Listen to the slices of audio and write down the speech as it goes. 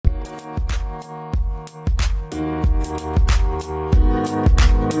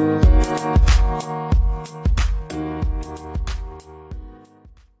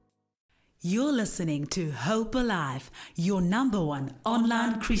listening to Hope Alive, your number one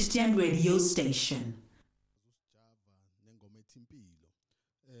online Christian radio station. Nengoma ethi impilo.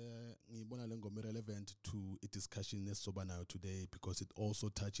 Ngibona le ngoma relevant to a discussion esizoba nayo today because it also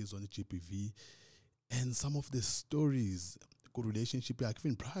touches on GBV and some of the stories relationship yakhe,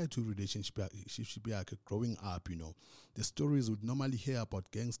 even prior to relationship yakhe, growing up, the stories would normally hear about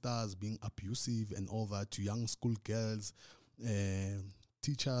gangsters being abusive and all that to young school girls,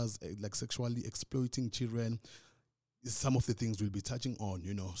 teachers like sexually exploiting children. Some of the things we'll be touching on,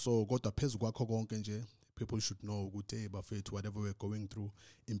 So kodwa phezu kwakho konke nje, people should know ukuthi bafethu whatever we're going through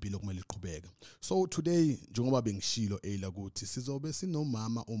impilo kumele iqhubeke. So today njengoba bengishilo ukuthi sizobe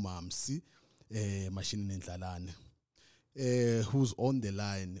sinomama uMamsi Mashinini Ndlalane who's on the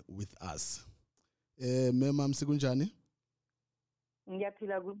line with us. Mamsi kunjani?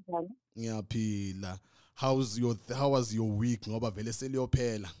 Ngiyaphila kunjani? Ngiyaphila. How was your week ngoba vele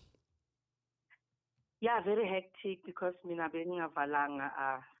seliyophela? Yeah, very hectic because mina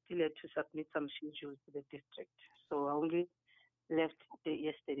bengingavalanga still had to submit some schedules to the district. So I only left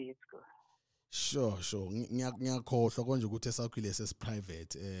yesterday at school. Sure. Ngiyakhohlwa konje ukuthi esakho lesi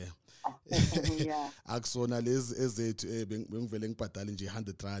private Yeah. Akusona lezi ezethu bengivele ngibhadale nje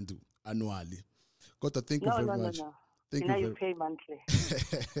 100 rand annually. Kodwa thank you very much. No. Thank Now you. you pay monthly.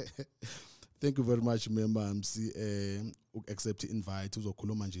 Thank you very much Mamsi accept invite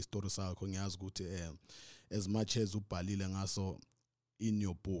uzokhuluma nje story sakho. Ngiyazi ukuthi as much as ubhalile ngaso in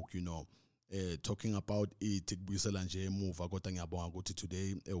your book, talking about it kubuyisela nje emuva kodwa ngiyabonga ukuthi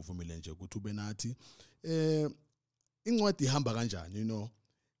today uvumile nje ukuthi ube nathi incwadi ihamba kanjani.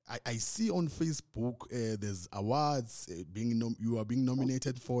 I see on Facebook there's awards you are being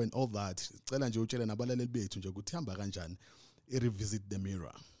nominated for and all that. Cela nje utshela nabalaleli bethu nje ukuthi ihamba kanjani revisit the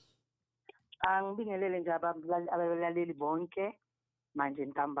mirror. Ngibingelele nje abalaleli bonke manje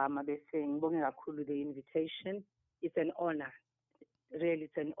ntambama bese ngibonge kakhulu the invitation. It's an honor. Really,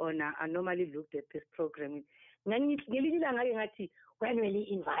 it's an honor. I normally looked at this program. Ngelinye ilanga ngathi, when will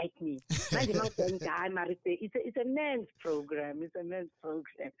he invite me? Manje it's a men's program. It's a men's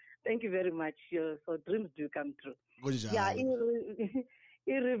program. Thank you very much. So dreams do come true. Yeah,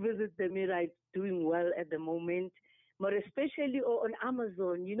 he revisits the mirror. It's doing well at the moment. More especially on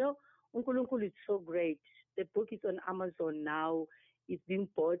Amazon. Unkulunkulu is so great. The book is on Amazon now. It's being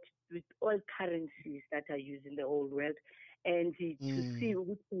bought with all currencies that are used in the whole world. And to see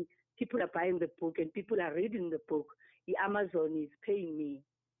people are buying the book and people are reading the book, the Amazon is paying me.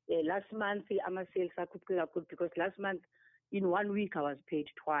 Last month, the Amazon sales are good because last month, in 1 week, I was paid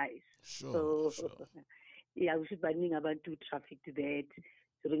twice. Sure. Yeah, we should bring about to traffic to that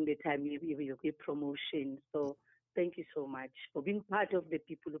during the time you get promotion. So thank you so much for being part of the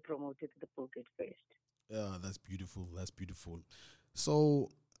people who promoted the book at first. Yeah, that's beautiful. So,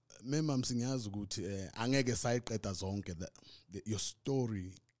 Mamsi ngiyazi ukuthi angeke sayiqeda zonke your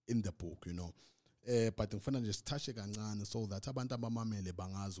story in the book, but ngifuna nje sithashe kancane so that abantu abamamele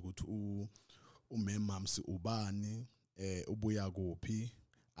bangazi ukuthi uMamsi ubani, ubuya kuphi,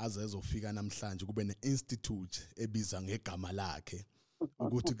 aze ezofika namhlanje kube ne-institute ebiza ngegama lakhe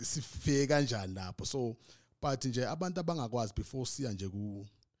ukuthi sifike kanjani lapho. So but nje abantu abangakwazi before siya nje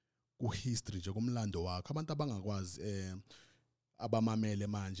ku history nje kumlando wakhe, abantu abangakwazi abamamele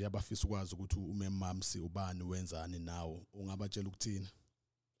manje abafisa ukwazi ukuthi uMamsi ubani wenzani nawo, ungabatshela ukuthini?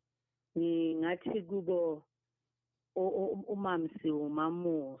 Ngathi kubo uMamsi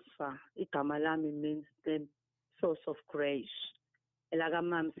uMamusa, igama lami means the source of grace. Elaka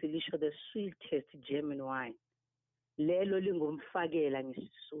Mamsi lisho the sweetest German wine. Lelo lingumfakela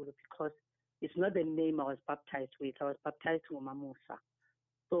ngesizulu because it's not the name I was baptized with. I was baptized ngoMamusa.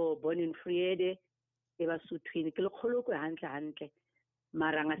 So born in Friede, eBasuthwini ke lokholokwe hantle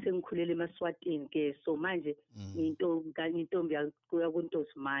mara ngase ngikhulele eMaswatini ke so manje intombi yakuya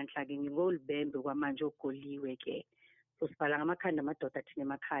kuNtozimandla ke ngingolibembe kwamanje ogoliwe ke so sibhala ngamakhanda amadoda thina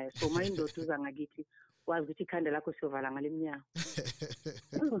emakhaya so uma indoda uza ngakithi wazi ukuthi ikhanda lakho siyovala ngalemnyango.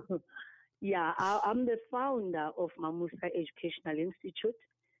 Yeah, I'm the founder of Mamusa Educational Institute,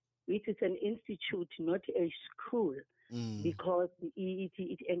 which is an institute, not a school. Because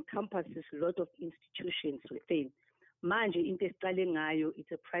it encompasses a lot of institutions within. Manje into esiqale ngayo,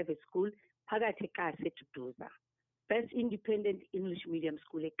 it's a private school phakathi eKasi eDuduza. First independent English medium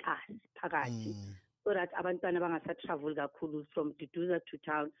school eKasi phakathi. So that abantwana bangasatravel kakhulu from Duduza to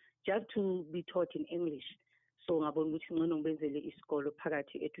town just to be taught in English. So ngabona ukuthi ngcono ngibenzele isikolo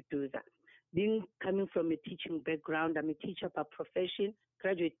phakathi eDuduza. Being coming from a teaching background, I'm a teacher by profession.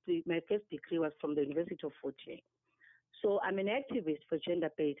 My first degree was from the University of Fort Hare. So I'm an activist for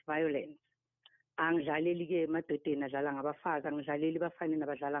gender-based violence. angidlaleli ke emadodeni adlala ngabafazi, angidlaleli bafaneni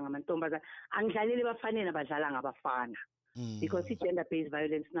abadlala ngamantombazana, angidlaleli bafaneni abadlala ngabafana. Because gender-based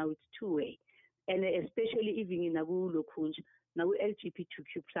violence now it's two-way, and especially even in Lokhunja, now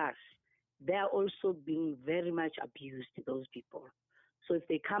LGBTQ+, they are also being very much abused, those people. So if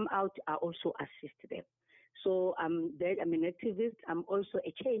they come out, I also assist them. So I'm an activist. I'm also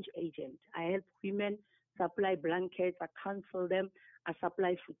a change agent. I help women supply blankets. I counsel them. I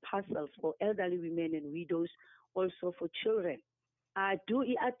supply food parcels for elderly women and widows, also for children. I do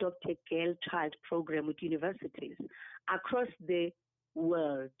adopt a girl child program with universities across the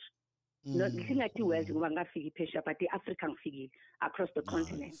world. Not looking at the world, but the African figure across the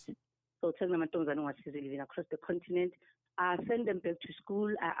continent. So tell them living across the continent. I send them back to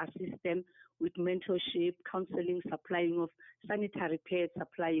school. I assist them with mentorship, counseling, supplying of sanitary pads,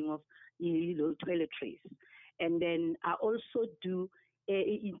 supplying of toiletries. And then I also do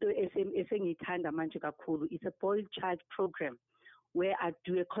it's a boy child program where I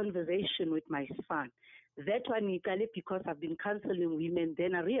do a conversation with my son. That one because I've been counseling women,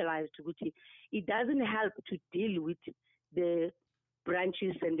 then I realized it doesn't help to deal with the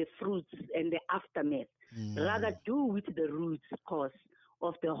branches and the fruits and the aftermath. Rather do with the roots cause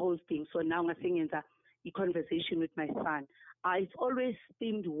of the whole thing. So now I'm saying a conversation with my son. It's always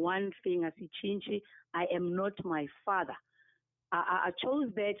themed one thing as a change. I am not my father. I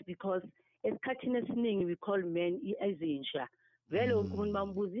chose that because as Katinas we call men ezinja. Vele umuntu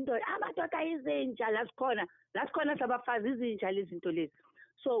mambuza into amadoda izinja las khona sabafazi izinja lezinto lezi.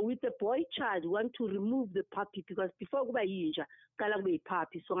 So with the boy child, we want to remove the puppy because before kuba yinja, kala kube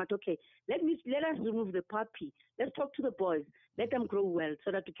puppy. So I thought, okay, let us remove the puppy. Let's talk to the boys. Let them grow well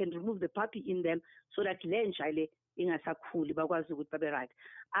so that we can remove the puppy in them so that lenja ingasakhuli bakwazi ukuthi babe right.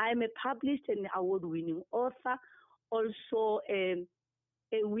 I am a published and award-winning author, also a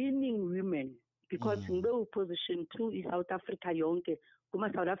winning woman because in the position 2 is South Africa yonke.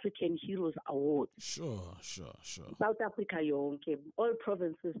 South African Heroes Award. Sure. South Africa yonke, all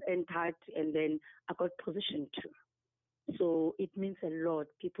provinces entered, and then I got position 2. So it means a lot.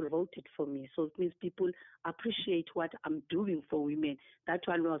 People voted for me. So it means people appreciate what I'm doing for women. That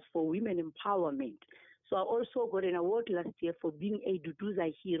one was for women empowerment. So I also got an award last year for being a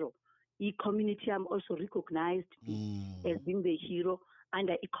Duduza hero. E-community, I'm also recognized as being the hero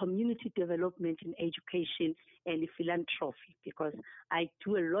under community development in education and philanthropy because I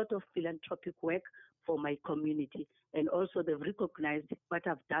do a lot of philanthropic work for my community and also they've recognized what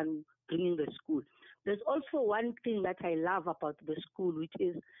I've done bringing the school. There's also one thing that I love about the school, which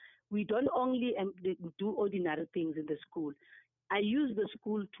is we don't only do ordinary things in the school. I use the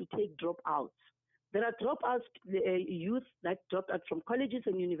school to take dropouts. There are dropouts, youth that dropped out from colleges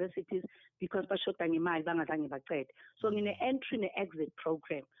and universities because so in an entry and exit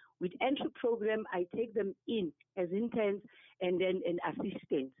program. With entry program, I take them in as interns and then an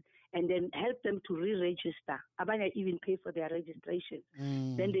assistants and then help them to re-register. I even pay for their registration.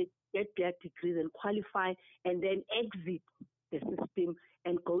 Then they get their degrees and qualify and then exit the system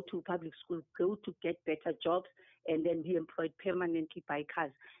and go to public school, go to get better jobs and then be employed permanently by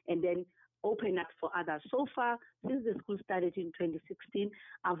CAS. And then open up for others. So far, since the school started in 2016,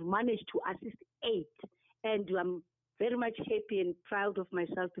 I've managed to assist 8. And I'm very much happy and proud of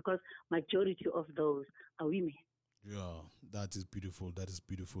myself because majority of those are women. Yeah, that is beautiful. That is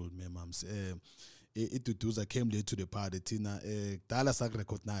beautiful, Mams. It came late to the party, Tina. Dala sak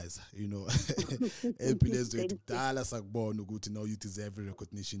recognize, you know. Dala sak born good to know you deserve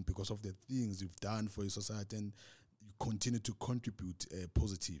recognition because of the things you've done for your society and you continue to contribute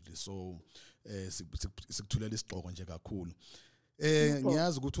positively. So, sikuthulela isiqhoko nje kakhulu.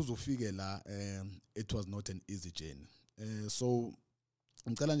 Ngiyazi ukuthi uzofike la it was not an easy journey. So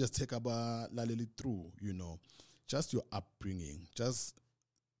ngicela just take abalaleli through, you know, just your upbringing. Just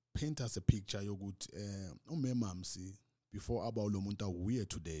paint us a picture yokuthi uMamsi before aba lo muntu awuye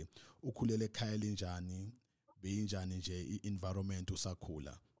today ukhulele ekhaya linjani beyinjani nje environment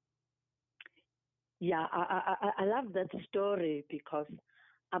usakhula. Yeah, I love that story because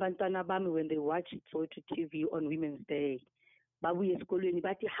abantwana bami when they watch it to TV on Women's Day babuye esikolweni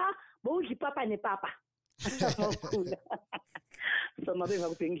bathi ha bowudla ipapa nepapa. So mabeva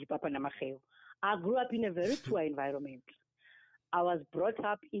kuphenga ipapa namageo. I grew up in a very poor environment. I was brought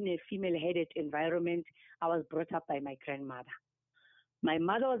up in a female-headed environment. I was brought up by my grandmother. My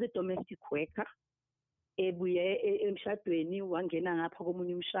mother was a domestic worker. Ebuye emshadweni wangena ngapha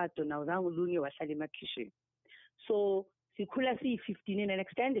komunye umshado nawuzange ulunge wahlala emakhishini. So sikhula siyi-15 in an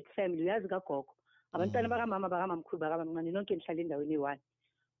extended family uyazi kagogo. Abantwana bakamama bakamamkhulu bakamamncane nonke nihlala endaweni eyi-1.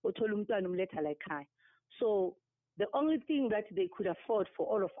 Uthola umntwana umletha la ekhaya. So the only thing that they could afford for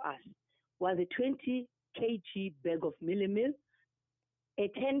all of us was a 20 kg bag of millimil, a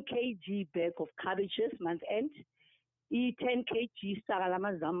 10 kg bag of cabbages month end, a 10 kg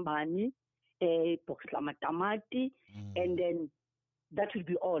sagalama zambani, a box lama tamati, and then that will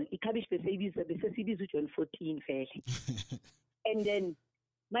be all. I cabbage bese 14 fairly. And then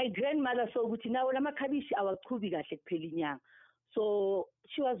my grandmother saw ukuthi nawo lama cabbage awaqhubi kahle kuphela inyanga. So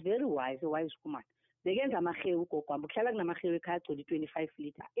she was very wise, a wise woman. Bekenza amahewu gokwami. Kuhlala kunamahewu ekhaya agcwele 25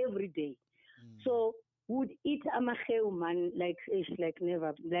 liter every day. So would eat amahewu man like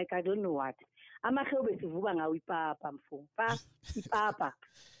never, like I don't know what. Amahewu besivuka ngawo ipapa mfo. Ipapa.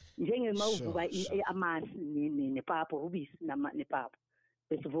 Njengema uvuka amasi nepapa ubisi nepapa.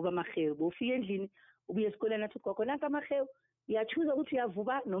 Besivuka amahewu. Bofika endlini ubuye esikoleni athi gogo nanka amahewu. Uyachuza ukuthi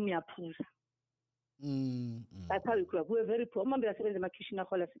uyavuka noma uyaphuza. That's how we grew up. We were very poor. Mama besebenza emakhishini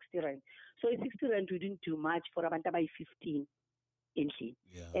ahola 60 rand. So 60 rand we didn't do much for abantu abayi 15 endlini.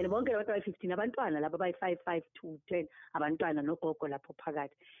 And bonke abantu abayi 15 abantwana laba abayi 5 to 10 abantwana nogogo lapho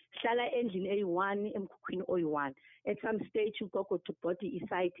phakathi. Hlala endlini eyi1 emkhukhwini oyi1. At some stage ugogo to body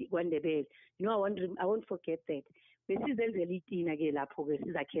isite kwaNdebele. You know, I won't forget that. Besizenzela itina ke lapho ke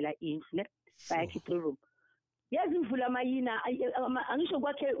sizakhela indlu ne. Bayakhi room. Yazi imvula mayina angisho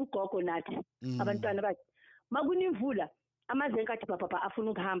kwakhe ugogo nathi abantwana bathi makuni imvula amazenke athi papa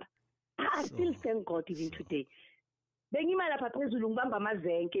afuna ukuhamba. I still thank God even today. Bengima lapha phezulu ngibamba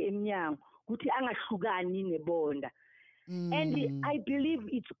amazenke eminyango ukuthi angahlukani nebonda. And I believe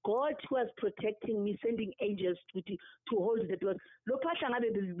it's God who was protecting me, sending angels to hold the doors. Lo phahla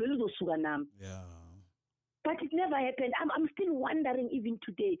ngabe beluzosuka nami. But it never happened. I'm still wondering even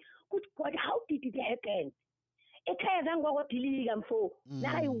today. Good God, how did it happen? Ekhaya zangu kwakwapilika mfo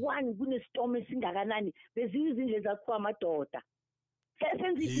nayi1 kunestorm esingakanani bezizindle zakho amadoda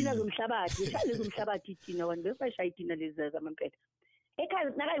senze itina zomhlabathi ehlale zomhlabathi itina wani besashaya itina lezi zamampela ekhaya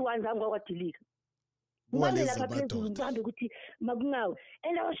nakayi1 zangu kwakwapilika ngibambe lapha phezulu ngibambe ukuthi makungawe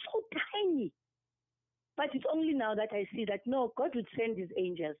and I was so tiny. But it's only now that I see that no, God would send his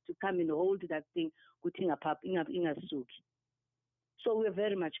angels to come and hold that thing ukuthi ingasuki. So we're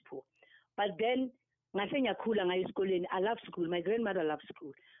very much poor. But then ngase ngiyakhula ngayo esikoleni. I love school. My grandmother loved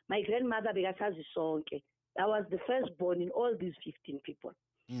school. My grandmother bekasazi sonke. I was the firstborn in all these 15 people.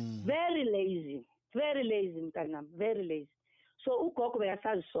 Very lazy mntanami, very lazy. So ugogo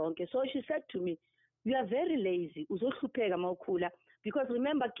bekasazi sonke. So she said to me, you are very lazy. Uzohlupheka mawukhula, because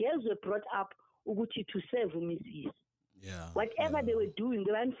remember girls were brought up ukuthi to serve Mrs. Whatever they were doing,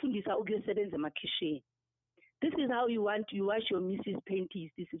 they banifundisa ukusebenza emakhishini. This is how you wash your Mrs.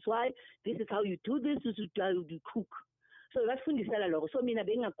 panties. This is why. This is how you do this. This is how you cook. So basifundisela lokho. So mina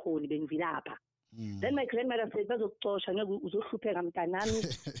bengakhoni bengivilapha. Then my grandmother said bazokuxosha ngeke uzohlupheka mntanami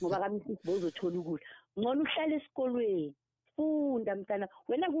ngoba kaMrs bozothola ukudla. Ngcono uhlale esikolweni. Funda mntana.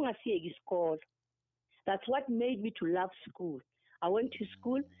 Wena kungasiyeki isikolo. That's what made me to love school. I went to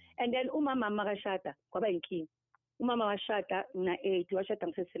school and then umama makashada kwaba inkingi. Umama washada na 8 washada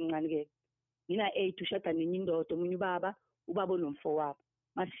ngisesemncane ke. Mina 8 ushada nenye indoda omunye ubaba nomfo wabo.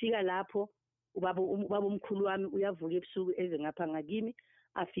 Masifika lapho ubaba omkhulu wami uyavuka ebusuku eze ngapha ngakimi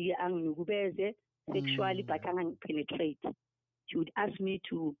afike anginukubeze sexually but angangipenetrate. He would ask me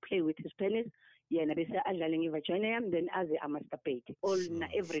to play with his penis yena bese adlale ngevagina yami then aze amasturbate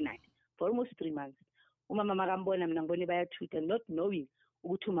every night for almost 3 months. Umama makambona mina ngibone bayathutha not knowing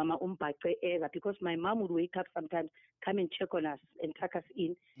ukuthi umama umbhaqe ever, because my mom would wake up sometimes, come and check on us and tuck us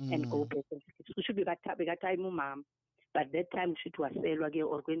in and go back. So should be beka time umama, but that time should waselwa ke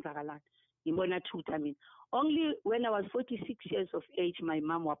or kwenzakalana. Ngibona thutha mina. Only when I was 46 years of age my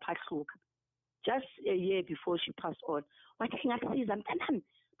mom waphahluka. Just a year before she passed on. Wathi ngasiza mntanami.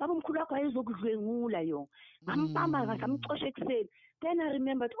 Baba omkhulu wakho ayezokudlwengula yo. Ngambamba ngamxosha ekuseni. Then I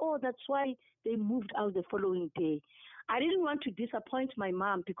remembered, oh, that's why they moved out the following day. I didn't want to disappoint my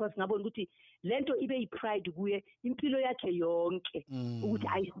mom because ngabona ukuthi lento ibe pride kuye impilo yakhe yonke ukuthi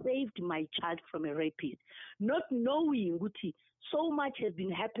I saved my child from a rapist, not knowing ukuthi so much has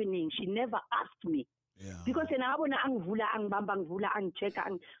been happening. She never asked me. Because ngabona angivula angibamba ngivula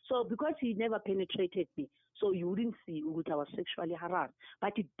angichecka so because he never penetrated me, so you wouldn't see ukuthi I was sexually harassed,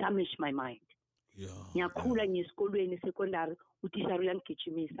 but it damaged my mind. Ngiyakhula ngesikolweni secondary uthisha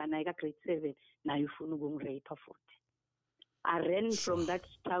uyangigijimisa naye ka grade 7 naye ufuna ukungirape futhi. I ran from that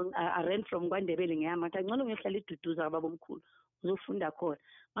town. I ran from KwaNdebele ngiyama ngathi ngcono ngihlala eduduza kababa omkhulu uzofunda khona.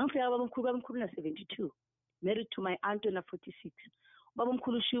 Mangifika kababa omkhulu na 72, married to my aunt na 46. Baba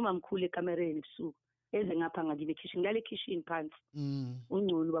omkhulu ushiyuma mkhulu ekamereni ebusuku eze ngapha ngakini kitchen ngale kitchen phansi.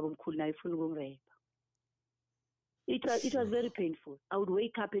 Ungcono baba omkhulu naye ufuna ukungirape. It was very painful. I would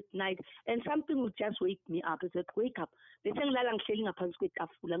wake up at night and something would just wake me up. I said, wake up. Bese ngilala ngihleli ngaphansi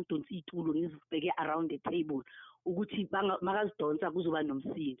kwetafula ngidonsa itulo ngizibheke around the table ukuthi makazidonsa kuzoba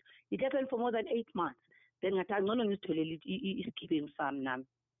nomsindo. It happened for more than 8 months. Then ngathi ngcono ngizitholele isigibeni sami nami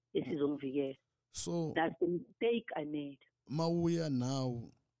esizongivikela. So that's the mistake I made. Mawuya now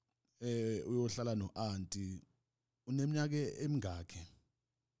uyohlala no auntie uneminyaka emingaki?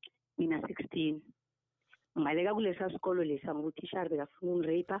 Mina 16. Ngaleka kulesa sikolo lesa ngutishara bekafuna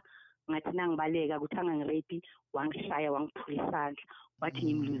ungirape ngathi nangibaleka ukuthi angangirape wangishaya wangiphula isandla wathi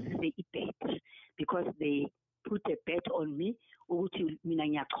ngimluzise ibet because they put a bet on me ukuthi mina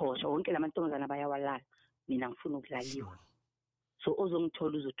ngiyachosha wonke lamantombazana bayawalala mina ngifuna ukulaliwa so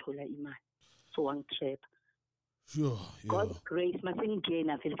ozongithola uzothola imali so wangitrap. Sure, yeah. God's grace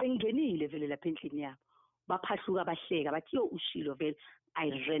masengena vele sengingenile vele lapha endlini yabo baphahluka bahleka bathi yo ushilo vele I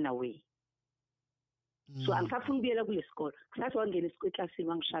ran away. So angisafuna ukubuyela kule sikolo kusathi wangena eklasini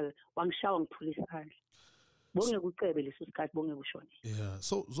wangishaya ngiphula isandla bonge kucebe leso sikhathi bonge kushone. Yeah,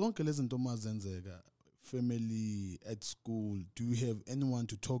 so zonke lezi zinto mazenzeka family at school, do you have anyone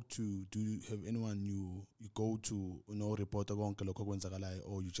to talk to? Do you have anyone you go to report konke lokho kwenzakalayo,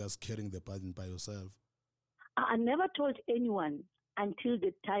 or you just carrying the burden by yourself? I never told anyone until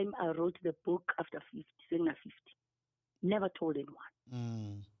the time I wrote the book after 50. Never told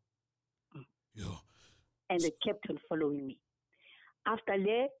anyone. Yeah. And they kept on following me. After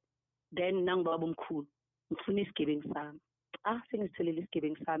that, then nangibaba omkhulu ngifuna isigebengu sami. Sengithelele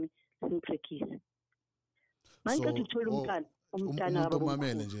isigebengu sami singiprekise. Manje ukuthola umntana baba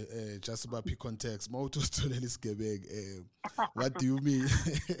omamele nje just about context. Mawuthi usitholela isigebengu what do you mean?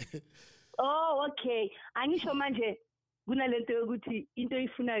 Oh, okay. Angisho manje kunalento yokuthi into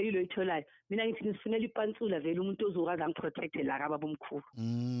oyifunayo yilo itholayo. Mina ngithi ngizifunela ipantsula vele umuntu ozokwazi angiprotect la kababa omkhulu.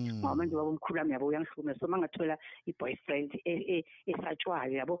 Ngoba manje baba omkhulu ami yabo uyangihluma so mangathola iboyfriend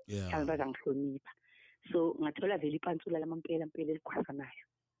esatshwayo yabo mhlawumbe bazangihlonipha. So ngathola vele ipantsula lamampela elikhwazanayo.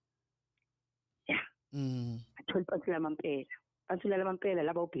 Yeah. Ngathola ipantsula lamampela. Ipantsula lamampela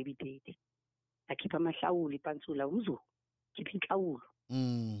laba ubaby daddy. Akhipha amahlawuli ipantsula umzu. Khipha inhlawulo.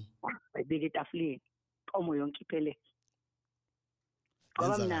 Bayibeke etafuleni. Qomo yonke iphele.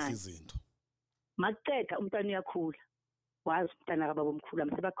 Ngoba mnandi izinto. Maqeda umntwana uyakhula. Wazi umntana kababa omkhulu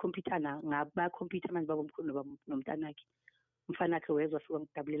amseba computer ngaba computer manje baba omkhulu nomntana wakhe. Umfana wakhe wezwa fika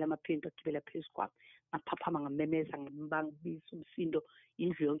ngidabulela amaphento agibela phezulu kwami. Ngaphaphama ngamemeza ngibangibisa umsindo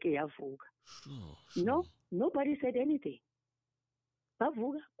indlu yonke yavuka. No, nobody said anything.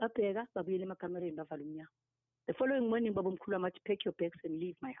 Bavuka babheka babuyela emakamereni bavala umnyango. The following morning baba omkhulu amathi pack your bags and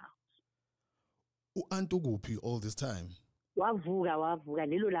leave my house. U-aunt ukuphi all this time? Wavuka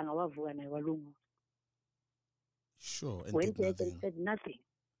lelo langa wavuka naye walungu. Sure, and went there and said nothing.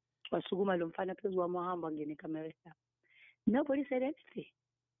 Wasukuma lo mfana phezulu kwami wahamba ngene ekamera lapha. Nobody said anything.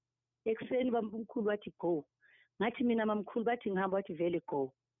 Ekseni bamkhulu bathi go. Ngathi mina mamkhulu bathi ngihamba wathi vele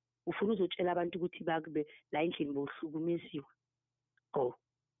go. Ufuna uzotshela abantu ukuthi bakube la endlini bohlukumisiwe. Go.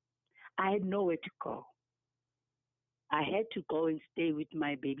 I had nowhere to go. I had to go and stay with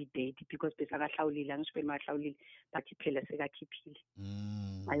my baby daddy because besakahlawulile angisho mahlawulile bathi phela sekakhiphile.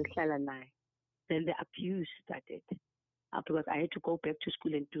 Ayohlala naye. Then the abuse started because I had to go back to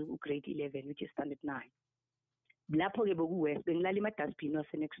school and do grade 11 which is standard 9. Lapho ke boku west bengilala emadustbin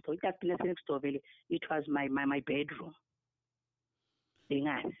wase next door. Idustbin wase next door vele it was my bedroom.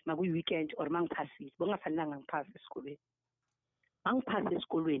 Bengazi makuyi weekend or mangiphasile bongafanelanga ngiphase esikolweni. Mangiphase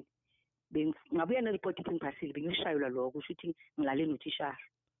esikolweni ngabuya nereport ithi ngiphasile bengishayelwa lokho kusho ukuthi ngilale notishara.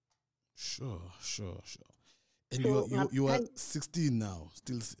 Sure. And so you are 16 now,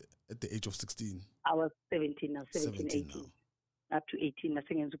 still at the age of 16. I was 17 now, 17 18. Now. Up to 18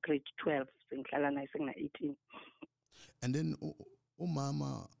 nasengenza grade 12 sengihlala naye sengina 18. And then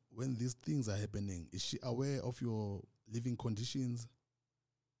mama, when these things are happening, is she aware of your living conditions?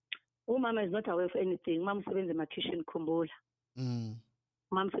 Mama is not aware of anything. Mama sebenza emakitchen Khumbula.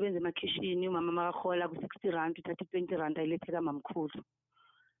 Mama sebenza emakitchen, umama makahola ku 60 rand uthatha 20 rand ayiletheka mamkhulu.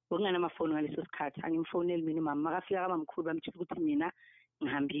 Ngingana amafoni ngaleso sikhathi angimfoneli mina mama makafika kamamkhulu bamtshela ukuthi mina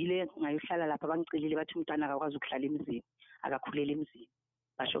ngihambile ngayohlala lapha bangicilile bathi umntana akakwazi ukuhlala emzini akakhulela emzini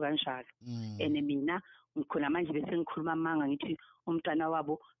basho kanjalo ene mina ngikhona manje bese ngikhuluma amanga ngithi umntana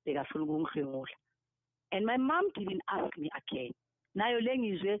wabo bekafuna ukungihengula and my mom didn't ask me again nayo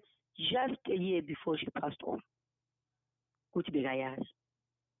lengizwe just a year before she passed on ukuthi bekayazi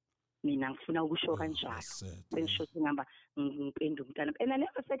mina ngifuna ukusho kanjalo sengisho ngihamba ngipenda umntana and I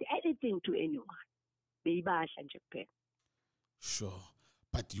never said anything to anyone beyibahla nje kuphela. Sure,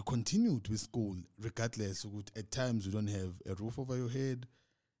 but you continued with school regardless ukuthi at times you don't have a roof over your head,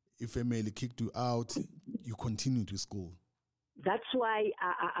 your family kicked you out, you continued with school. That's why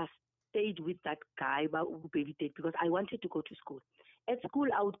I stayed with that guy, baby date, because I wanted to go to school. At school,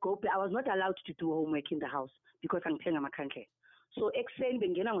 I would go, but I was not allowed to do homework in the house because I'm paying my country. So, exam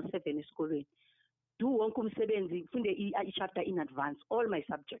bengena ngo-7 esikolweni. Do wonke umsebenzi funde i-chapter in advance, all my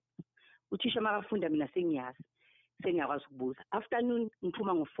subjects. Uthisha makafunda mina sengiyazi, sengiyakwazi ukubuza. Afternoon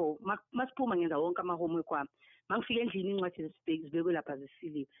ngiphuma ngo-4, masiphuma ngenza wonke ama-homework wami. Mangifika endlini incwadi zibekwe lapha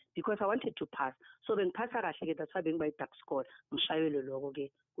zisiliwe because I wanted to pass. So bengiphasa kahle ke, that's why bengiba i-dark score. Ngishayelwe lokho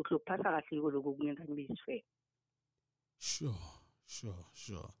ke, kuthi lokuphasa kahle lokho kungenza ngibe yisifebe. Sure.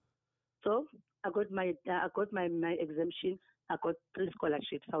 So I got my exemption. I got 3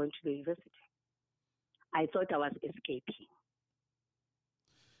 scholarships. I went to the university. I thought I was escaping.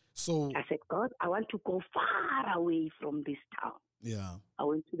 So I said, God, I want to go far away from this town. Yeah. I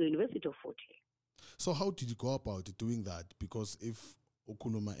went to the University of Fort Hare. So how did you go about doing that? Because if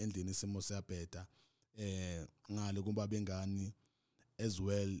ukhuluma endlini isimo siyabheda ngale kuba bengani as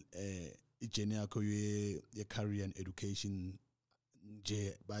well ijourney yakho ye career and education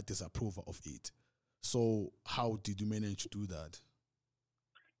nje ba disapprove of it. So how did you manage to do that?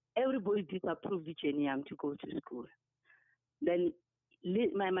 Everybody disapproved the journey to go to school. Then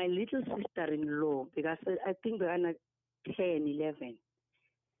my little sister-in-law, because I think they were 10, 11,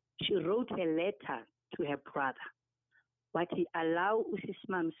 she wrote a letter to her brother. What he allowed usisi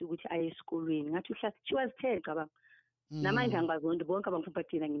mama ukuthi aye esikolweni. Ngathi she was 10 kabang. Namanje angibazondi bonke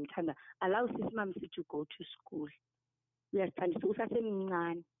abangifuphathina ngimthanda. Allow usisi mama to go to school. Uyasithandisa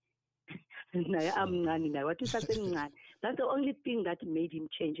usasemncane. Naye amncane naye wathi usasemncane. That's the only thing that made him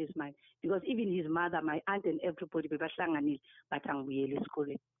change his mind, because even his mother, my aunt and everybody bebahlanganile bathi angibuyele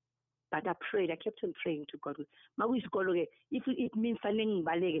esikolweni. But I prayed, I kept on praying to God. Makuyisikolo ke, if it means fanele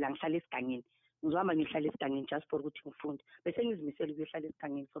ngibaleke la ngihlale esigangeni, ngizohamba ngihlale esigangeni just for ukuthi ngifunde. Bese ngizimisela ukuhlala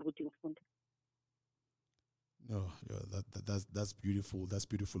esigangeni for ukuthi ngifunde. No, yeah, that's beautiful. That's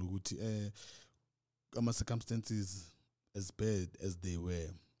beautiful ukuthi ama circumstances as bad as they were,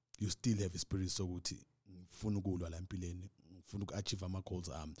 you still have a spirit so ukuthi ngifuna ukulwa la empilweni, ngifuna uku-achieve ama goals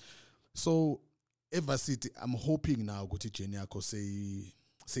ami. So evarsity, I'm hoping now ukuthi journey yakho say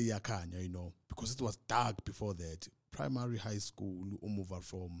yakhanya, you know, because it was dark before that. Primary, high school, move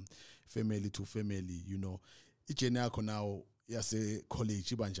from family to family, you know. Ijourney yakho now yase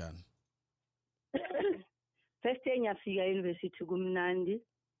college ibanjani? First year ngiyafika university kumnandi.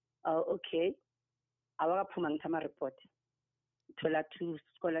 Okay. Awakaphuma ngithama report. Thola 2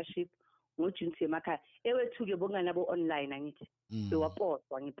 scholarship ngoJune emakhaya. Ewethuke bonga nabo online angithi.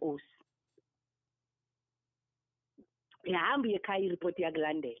 Bewapostwa ngepost. Ngihamba ekhaya ireport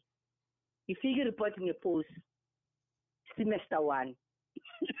yakulandela. Ifika ireport ngepost semester 1.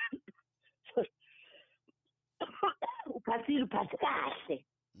 Uphasile kahle.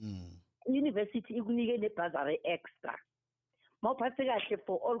 University ikunike nebuzzer extra. Mawuphase kahle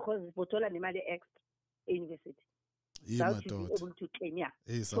for all courses bothola nemali extra e-university. Able to claim, yeah.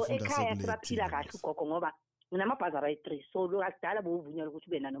 So ekhaya sibaphila kahle ugogo ngoba nginamabuzzer ayi-3. So lokudala bowuvunyelwa ukuthi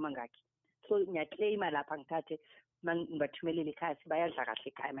ube nanoma ngakhi. So ngiyaclaima lapha ngithathe ngibathumelele ekhaya sibayadla kahle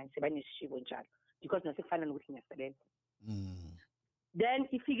ekhaya manje sebanesishibo njalo because nasekufana nokuthi ngiyasebenza. Then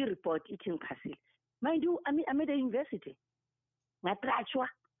ifika report ithi ngiphasile. Mind you, I'm at the university. Ngatratshwa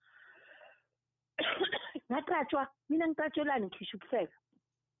mina ngitatshelani ngisho ubufebe.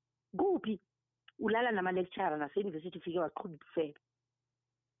 Kuphi ulala nama lecturer nase university fike waqhuba ubufebe.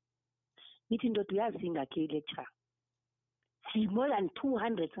 Nithi ndoda uyazi ingakhe lecture. See more than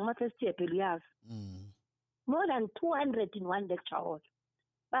 200 ngama first year phela uyazi. More than 200 in one lecture hall.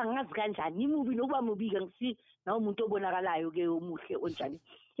 Bangazi kanjani imubi nokuba mubi ke ngisi na umuntu obonakalayo ke omuhle onjani.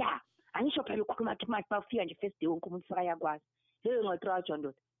 Yeah, angisho phela ukukhuluma mathi bafika nje first day wonke umuntu sekayakwazi. Hey ngotrajwa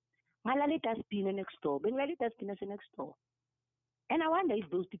ndoda. Ngalala dustbin next door. Bengilala dustbin next door. And I wonder if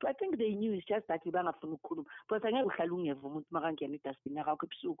those people, I think they knew it's just that bangafuna ukukhuluma. Because angeke uhlala ungeva umuntu makangena edustbin yakho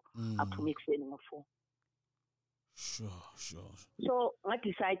ebusuku aphume ekuseni ngo4. Sure. So I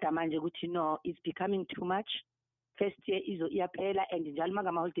decided manje ukuthi no, it's becoming too much. First year iyaphela and njalo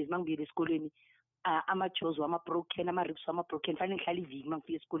magama holidays mangibuyele esikolweni ama-jaws wama-broken, ama-ribs wama-broken, fanele ngihlale iviki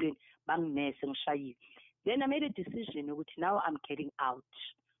mangifika esikolweni banginese ngishayile. Then I made a decision ukuthi now I'm getting out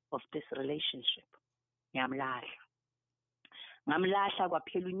of this relationship. Ngamlahla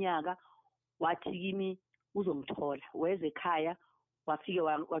kwaphela unyaka, wathi kimi uzongithola weze ekhaya, wafike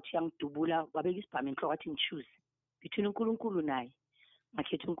wathi yangidubula, wabeka isibhamu enhloko wathi ngichoose between uNkulunkulu naye.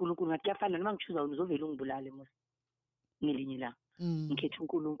 Ngakhetha uNkulunkulu, ngathi kuyafana noma ngichoose uzovela ungibulale mos ngelinye la. Ngikhetha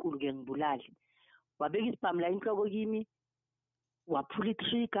uNkulunkulu ke ngibulale. Wabeka isibhamu la inhloko kimi, waphula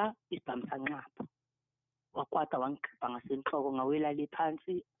itrigger, isibhamu sanqapha. Wakwata wangikhipha ngasenhloko ngawela le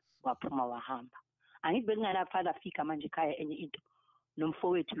phansi waphuma wahamba. Angithi bekunganafather figure manje ekhaya enye into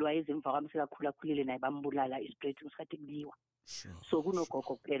nomfowethu lo wayezemva kwami sekakhulakhulile naye bambulala straight ngesikhathi kuliwa. So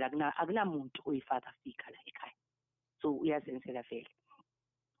kunogogo kuphela akunamuntu oyifather figure la ekhaya. So uyazenzela vele.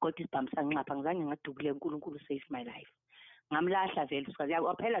 Kodwa isibhamu sanxapha ngizange ngadubule uNkulunkulu save my life. Ngamlahla vele sikazi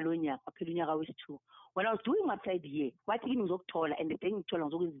waphela lo nyaka, waphela unyaka wesi-2. When I was doing my third year, wathi kimi ngizokuthola and the day ngithola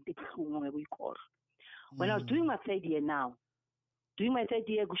ngizokwenza into ebuhlungu ngeke uyikhohlwe. When I was doing my third year now,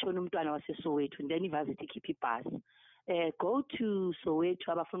 kushona umntwana waseSoweto and then ivarsity khipha ibhasi. Go to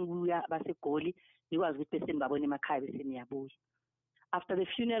Soweto abafuna ukuya baseGoli nikwazi ukuthi bese nibabone emakhaya bese niyabuya. After the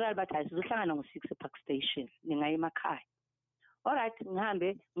funeral bathi sizohlangana ngo-6 ePark Station ningaya emakhaya. All right,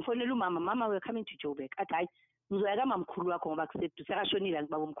 ngihambe ngifonela mama we're coming to Joburg. Athi hayi ngizoya kamamkhulu wakho ngoba kuseduze sekashonile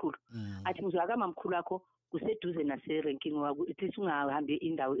ngibaba omkhulu. Athi ngizoya kamamkhulu wakho kuseduze naseranking wakho ethi ungahambe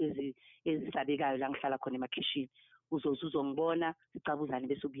indawo ezisabekayo la ngihlala khona emakhishini. Uzongibona sicabuzane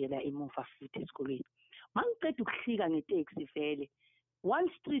bese ubuyela emuva futhi esikolweni. Mangiqeda ukuhlika ngetaxi vele one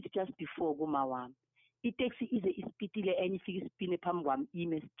street just before kuma wami itaxi ize isipitile enye ifika isipine phambi kwami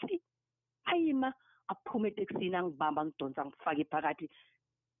ime street ayima aphume etaxini angibamba ngidonsa ngifake phakathi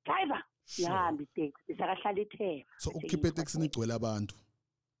driver yahamba itaxi sakahlala ethema. So ukhiphe etaxini igcwele abantu?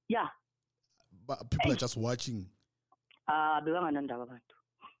 Yeah, people are just watching. Bebanganandaba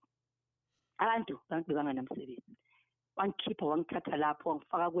abantu bebanganamsebenzi. Wangikhipha wangithatha lapho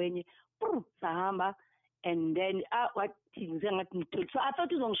wangifaka kwenye sahamba and then wathi ngizengathi ngithole. So I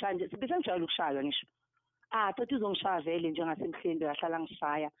thought uzongishaya nje bese ngijwayele ukushaywa ngisho. I thought uzongishaya vele njengasemhleni ngahlala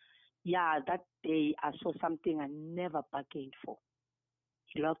ngishaya. Yeah, that day I saw something I never bargained for.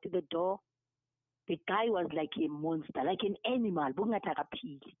 He locked the door. The guy was like a monster, like an animal. Bungathi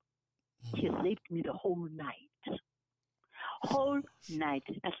akaphili. He raped me the whole night. Whole night.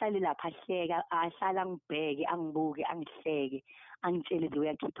 Ahlale lapha ahleka, ahlala ngibheke, angibuke, angihleke, angitshele the way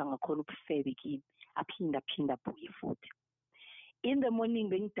akhipha ngakhona ubufebe kimi. Aphinda abuye futhi. In the morning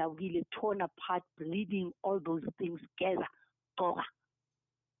bengidabukile, torn apart, bleeding, all those things together. Qoka.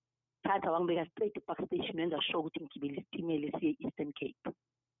 Thatha wangibeka straight ePark Station wenza sure ukuthi ngigibele isitimela esiye Eastern Cape.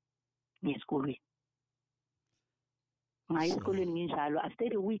 Nesikolweni. Ngayi esikolweni nginjalo. I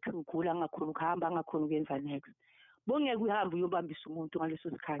stayed a week ngigula ngakhona ukuhamba ngakhona ukuyenza next. Bongeke uhambe uyobambisa umuntu ngaleso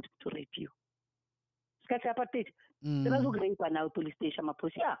sikhathi to rape you. Sikhathi apartheid. Sebazokurapa nawe police station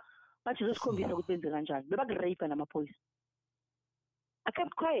amaphoyisa. Yeah. Bathi uzosikhombisa ukuthi benze kanjani. Bebakurapa namaphoyisa. I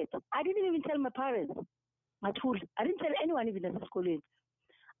kept quiet. I didn't even tell my parents. I didn't tell anyone even at school.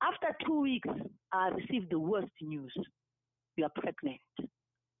 After 2 weeks, I received the worst news. You are pregnant.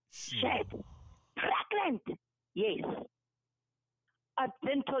 Shit. Pregnant. Yes. I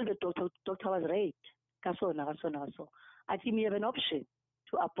then told the doctor was right. I think we have an option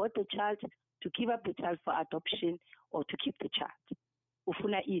to abort the child, to give up the child for adoption, or to keep the child.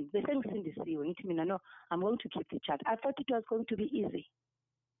 Ufuna in. They said, no, I'm going to keep the child. I thought it was going to be easy.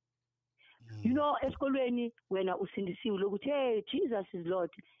 You know, esikolweni wena usindisiwe lokuthi hey Jesus is Lord.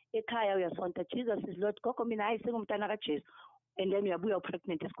 Ekhaya uyasonta Jesus is Lord. Gogo mina hayi sengumntana kaJesu. And then uyabuya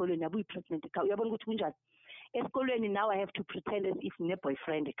pregnant esikolweni, uyabuya pregnant ekhaya. Uyabona ukuthi kunjani? Esikolweni now I have to pretend as if ne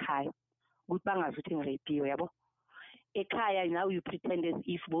boyfriend ekhaya. Ukuthi bangazi ukuthi ngirapiwe yabo. Ekhaya now you pretend as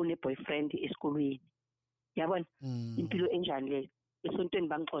if bone boyfriend esikolweni. Yabona? Impilo enjani le? Esontweni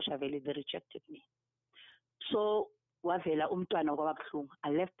bangixosha vele they rejected me. So wavela umntwana kwababuhlungu. I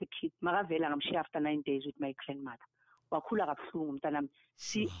left the kid. Makavela ngamshiya after 9 days with my grandmother. Wakhula kabuhlungu umntwana.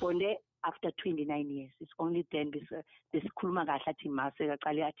 Sibonde after 29 years. It's only then besikhuluma kahle athi ma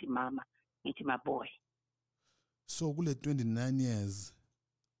sekaqale athi mama ngithi my boy. So kule 29 years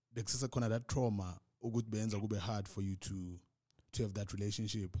bekusese khona that trauma ukuthi benza kube hard for you to have that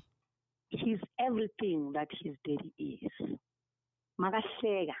relationship. He's everything that his daddy is.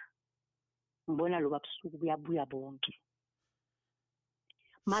 Makahleka. Ngibona lo babusuku buyabuya bonke.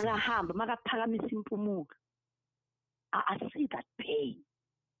 Makahamba, makaphakamisa impumulo. I see that pain.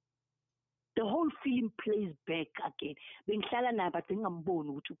 The whole film plays back again. Bengihlala naye but ngingamboni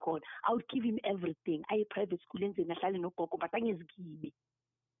ukuthi ukhona. I would give him everything. Aye private school enzeni ahlale nogogo but angezikibi.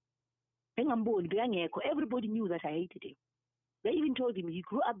 Bengamboni bekangekho. Everybody knew that I hated him. They even told him he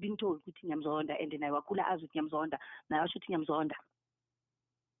grew up being told ukuthi ngiyamzonda and then wakhula azi ukuthi ngiyamzonda. Naye washo ukuthi ngiyamzonda.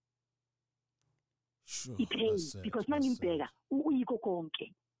 Sure. He pays because mangimbheka uyiko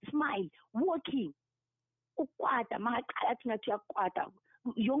konke. Smile, walking. Ukwata mangaqala athi ngathi uyakwata.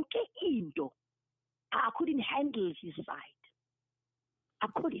 Yonke into. I couldn't handle his side. I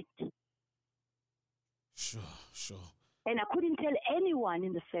couldn't. Sure. And I couldn't tell anyone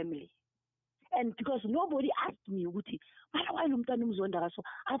in the family. And because nobody asked me ukuthi why lo mntwana umzonda kaso,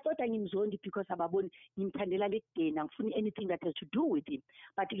 I thought angimzondi because ababoni ngimthandela lekudeni, angifuni anything that has to do with him.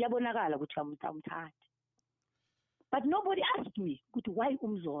 But kuyabonakala ukuthi amthandi. But nobody asked me why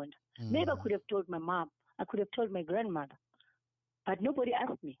umzonda. Maybe I could have told my mom, I could have told my grandmother, but nobody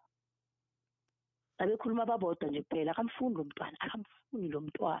asked me. Abekhuluma babodwa nje kuphela, akamfuni lo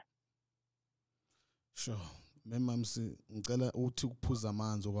mntwana. Sure. Memamsi ngicela uthi ukuphuza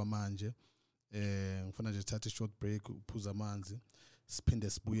amanzi okwamanje. Ngifuna nje thatha short break ukuphuza amanzi. Siphinde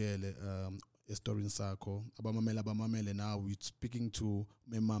sibuyele estory sakho. Abamamele now we speaking to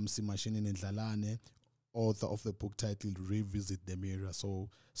Memamsi Mashinini Ndlalane, author of the book titled Revisit the Mirror. So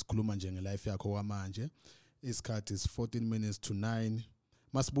sikhuluma nje ngelife yakho kwamanje. Isikhathi is 14 minutes to 9.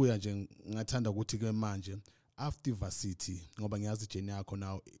 Masibuya nje ngathanda ukuthi ke manje after varsity ngoba ngiyazi journey yakho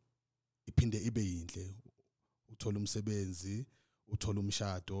now iphinde ibe yinhle. Uthola umsebenzi, uthola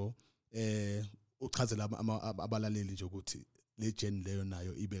umshado, uchazela abalaleli nje ukuthi le journey leyo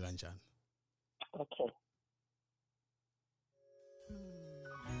nayo ibe kanjani. Okay.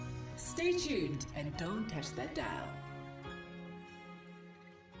 Stay tuned and don't touch that dial.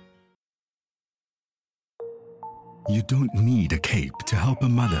 You don't need a cape to help a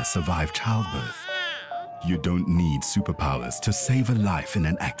mother survive childbirth. You don't need superpowers to save a life in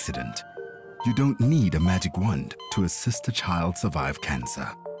an accident. You don't need a magic wand to assist a child survive cancer.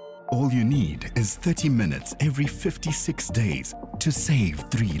 All you need is 30 minutes every 56 days to save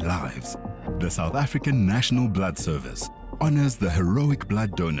 3 lives. The South African National Blood Service honors the heroic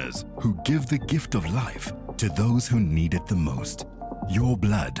blood donors who give the gift of life to those who need it the most. Your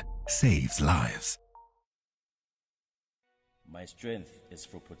blood saves lives. My strength is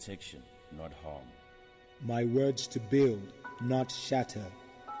for protection, not harm. My words to build, not shatter.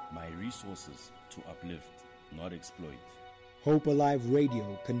 My resources to uplift, not exploit. Hope Alive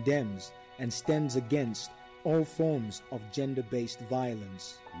Radio condemns and stands against all forms of gender-based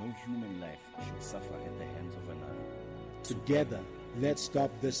violence. No human life should suffer at the hands of another. Together, let's stop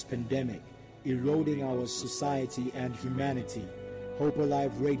this pandemic, eroding our society and humanity. Hope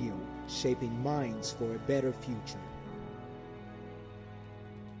Alive Radio, shaping minds for a better future.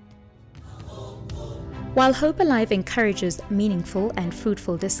 While Hope Alive encourages meaningful and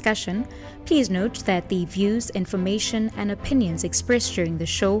fruitful discussion, please note that the views, information, and opinions expressed during the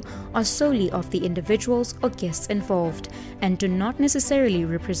show are solely of the individuals or guests involved and do not necessarily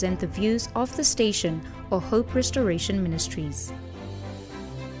represent the views of the station or Hope Restoration Ministries.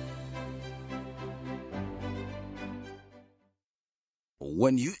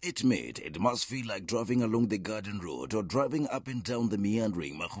 When you eat meat, it must feel like driving along the Garden Road or driving up and down the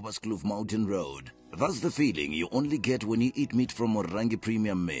meandering Makgobaskloof Mountain Road. That's the feeling you only get when you eat meat from Morangi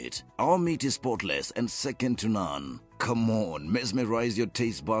Premium Meat. Our meat is spotless and second to none. Come on, mesmerize your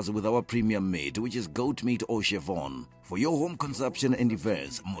taste buds with our premium meat, which is goat meat or chiffon. For your home consumption and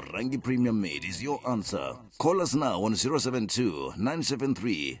events, Morangi Premium Meat is your answer. Call us now on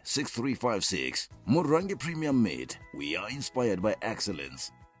 072-973-6356. Morangi Premium Meat. We are inspired by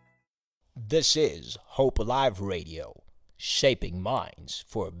excellence. This is Hope Alive Radio, shaping minds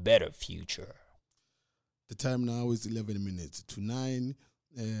for a better future. The time now is 11 minutes to 9.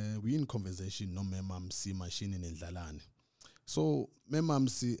 We're in conversation no Memamsi Mashinini Ndlalane. So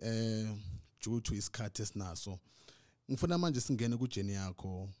Memamsi due to isikhathi esinaso ngifuna manje singene ku journey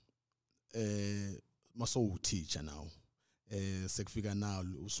yakho maso u-teacher now sekufika now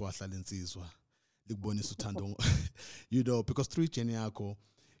uswahlala insizwa likubonisa uthando you know because through journey yakho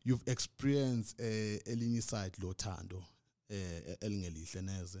you've experienced elinye side lo thando elingelihle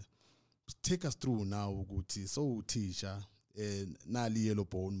neze. Take us through now ukuthi so u-teacher nali yellow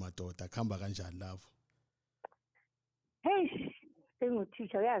bone madoda khamba kanjani lapho? Hey,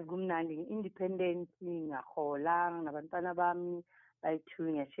 sengu-teacher uyazi kumnandi independent ngiyahola nabantwana bami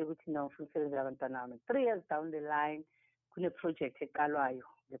bayi-2 ngiyashiya ukuthi no ngifuna ukusebenzela abantwana bami. 3 years down the line kune-project eqalwayo,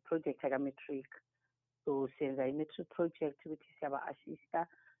 the project aka-matric. So senza i-matric project ukuthi siyaba-assista,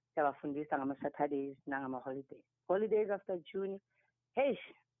 siyabafundisa ngama-Saturdays nangama-holidays. Holidays after June, hey,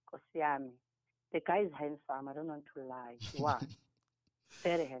 Nkosi yami, the guy is handsome, I don't want to lie. Wow.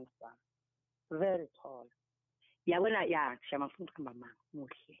 Very handsome. Very tall. Yabona ya shamafuna ukuhamba mama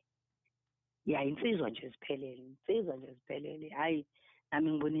muhle. Ya insizwa nje ziphelele. Hayi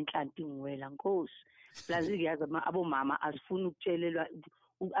nami ngibona inhlanti ngiwela Nkosi. Plus iyazi abomama asifuni ukutshelelwa,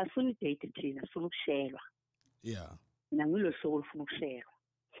 asifuni date thina, asifuni ukushelwa. Yeah. Mina ngilo hlobo ufuna ukushelwa.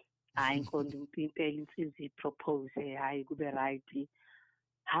 Hayi inkonzo impela insizwa propose hayi kube right.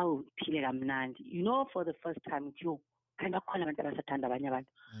 How phile kamnandi. You know for the first time you kanti bakhona abantu abasathanda abanye abantu.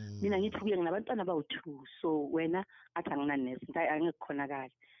 Mina ngithi kuye nginabantwana bawu2 so wena athi anginanesi angekukhonakala.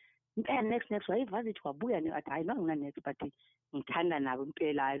 impela next wayivaza ithi wabuya athi hayi ngina next but ngithanda nabo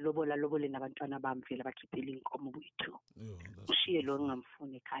impela lobole nabantwana bami vele bakhiphela inkomo kwethu ushiye lo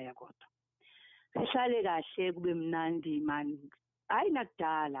ngingamfuni ekhaya kodwa sihlale kahle kube mnandi man hayi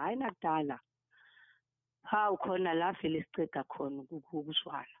nakudala hawu khona la vele siceda khona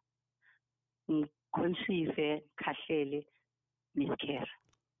ukuswala ngikhonsive khahlele miskere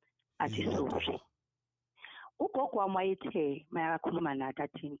athi sorry ugogo wami wayethe mayakakhuluma nathi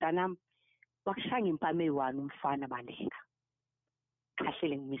athi mntanami wakushanga impama eyi-1 umfana baleka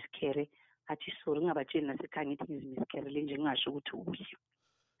khahlele ngimiskere athi sorry ngabatsheni nasekhaya ngithi ngizimiskere le nje ngingasho ukuthi ukusho.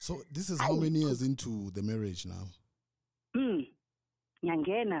 So this is how many years into the marriage now?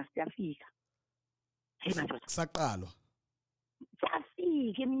 Nyangena siyafika. Hey madoda. Saqalwa.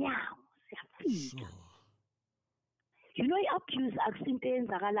 Siyafika eminyango, siyafika. You know i-abuse akusinto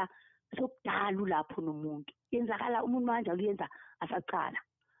eyenzakala sokudala ulapho nomuntu. Yenzakala umuntu manje uyenza asaqala.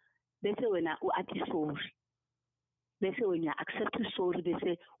 Bese wena uathi sorry. Bese wena accept sorry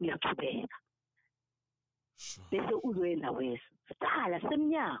bese uyachubeka. Bese uzoyena wese. Sicala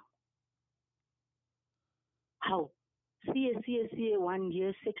semnyango. How? See 1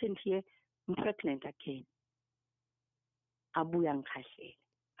 year, second year, I'm pregnant again. Abuya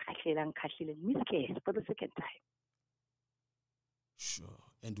ngikhahlele miskere for the second time. Sure.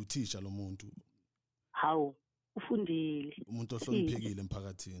 And uthisha lo muntu. How? Ufundile. Umuntu ohloniphekile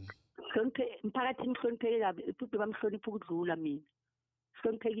emphakathini. Emphakathini hlonipheke kabi, ibhubhe bamhlonipha ukudlula mina.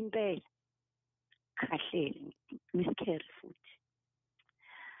 Hlonipheke impela. Khahlele miskere futhi.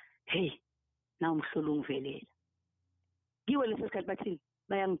 Hey, na umhlolo ungivelela. Kiwe lesikhathi bathi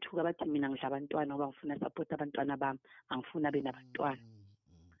bayangithuka bathi mina ngidla abantwana ngoba ngifuna support abantwana bami, angifuna abe nabantwana.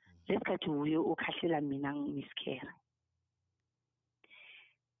 Lesikhathi uye ukhahlela mina miskere.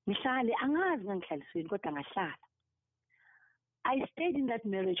 Ngihlale angazi ngangihlalisweni kodwa ngahlala. I stayed in that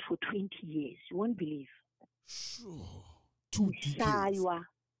marriage for 20 years. You won't believe. Sure. 2 decades.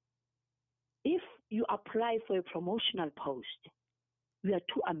 If you apply for a promotional post, you are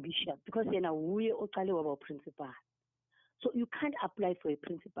too ambitious because yena uye oqale waba principal. So you can't apply for a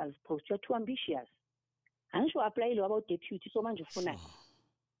principal's post. You are too ambitious. Angisho apply lo waba deputy so manje ufuna.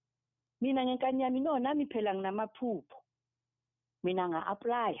 Mina ngenkani yami no nami phela nginamaphupho. Mina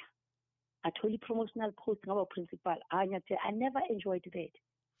nga-apply. Athola promotional post ngaba principal. I never enjoyed that.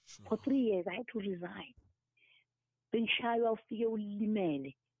 Sure. For 3 years I had to resign. Then shaywa ufike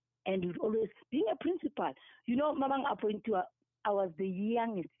ulimele. And you'd always being a principal. You know, mama appointed to I was the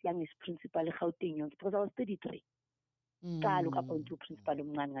youngest principal in Gauteng because I was 33. Ka look appointed to principal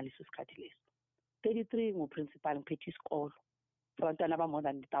umncane ngaleso sikhathi leso. 33 principal ngiphethe isikolo. Abantwana aba more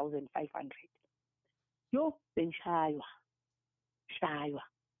than 1,500. Yo benshaywa.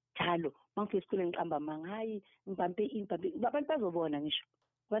 Njalo mangifike esikoleni ngiqamba manga hayi ngibambe abantu bazobona ngisho.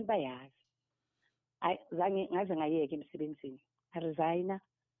 Abantu bayazi. Ngaze ngayeke emsebenzini. I resign.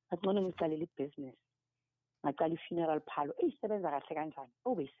 Ngcono ngiqalela ibusiness. Ngaqala i-funeral parlor. Isebenza kahle kanjani?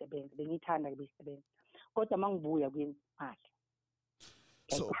 Beyisebenza, bengithanda beyisebenza. Kodwa mangibuya kwimali.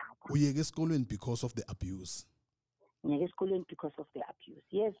 So, uyeke esikoleni because of the abuse. Ngiyeke esikoleni because of the abuse.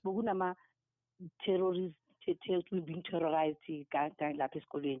 Yes, bokunama terrorists being terrorized lapha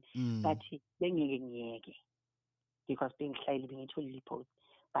esikoleni. But ngiyeke because bengihlale bengithola report.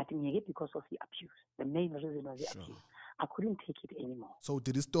 But ngiyeke because of the abuse. The main reason was the abuse. I couldn't take it anymore. So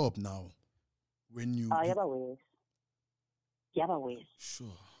did it stop now? When you yaba worse.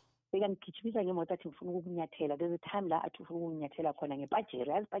 Sure. Bekangigijimisa ngemoto athi ngifuna ukunyathela. There's a time la athi ufuna ukunyathela khona ngebhajeri.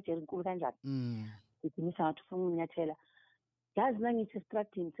 Yazi ibhajeri inkulu kanjani? Ngigijimisa ngathi ufuna ukunyathela. Yazi nangithi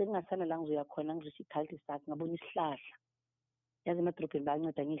estradini sekungasana la ngizoya khona ngirisha ikhalithi sakhe ngabona isihlahla. Yazi emadrobheni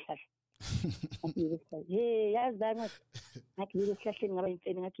bayanceda ngezihlahla. Hey, yazi bayanceda. Ngagibela esihlahleni ngaba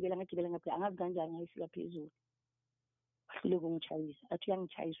imfene ngagibela ngaphela angazi kanjani ngayifika phezulu. Hlule kungitshayisa. Athi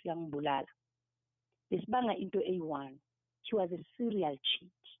uyangitshayisa uyangibulala. Besibanga into A1. She was a serial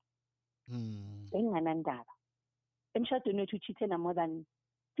cheat. Enganandaba. Emshadweni wethu cheated na more than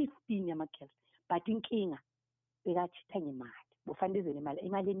 15 yamakhelsi. But inkinga bekachitha ngemali. Ufandizwe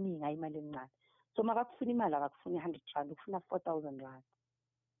imali eningi hayi imali encane. So makakufuna imali akakufuni 100 rand, ukufuna 4,000 rand.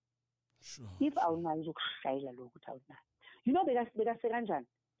 Sure. If awunayo uzokushayela lokho ukuthi awunayo. You know bekase kanjani?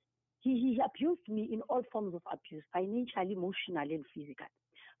 He abused me in all forms of abuse, financially, emotionally, and physically.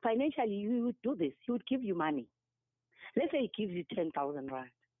 Financially, he would do this. He would give you money. Let's say he gives you 10,000 rand.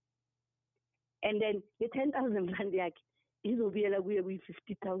 And then the 10,000 rand, he will be like, we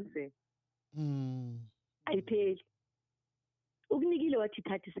 50,000. I paid. Ukunigile wathi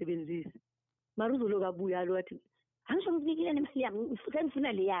thathi sebenzisa. Maruzolo kabuya lo wathi, "Angisho nginikile nemali yami,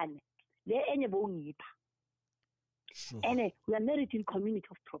 ngifuna leyane. Le enye bowungipha." Sure. And we are married in community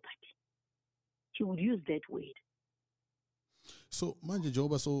of property. He would use that word. So manje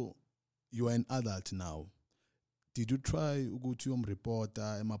njengoba so you are an adult now. Did you try ukuthi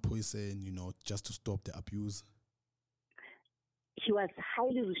uyomreporta emaphoyiseni, just to stop the abuse? He was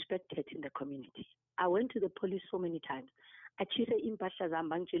highly respected in the community. I went to the police so many times. Achise impahla zami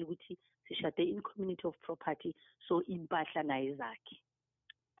bangitshela ukuthi sishade in community of property, so impahla naye zakhe.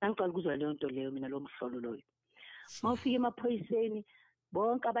 Angiqala ukuzwa leyo nto leyo mina lo mhlolo loyo. Mawufika emaphoyiseni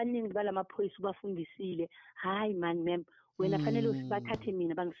bonke abaningi balamaphoyisa ubafundisile, hayi man ma'am, wena fanele usibathathe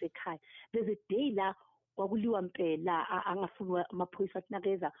mina bangisekhaya. There's a day la kwakuliwa mpela angafuni amaphoyisa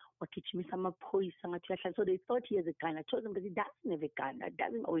atinakeza wagijimisa amaphoyisa ngathi uyahla. So they thought he has a gun. I told them that he doesn't have a gun. He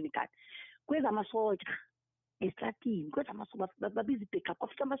doesn't own a gun. Kweza amasotsha esitratini, kweza amasotsha babiza ibackup.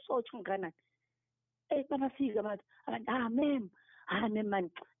 Kwafika amasotsha ngana. Babafika abantu ma'am, man,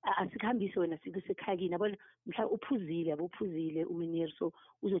 asikhambise wena sikusekhaya kini. Yabona mhla uphuzile uMinir, so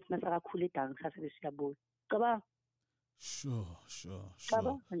uzothi masakakhule down kusasa besiyabona. Cabanga. Sure.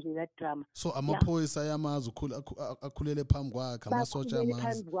 Cabanga nje that drama. So amaphoyisa ayamazi akhulele phambi kwakhe, amasotsha amazi.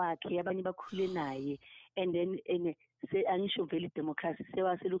 Phambi kwakhe abanye bakhule naye, and then angisho vele democracy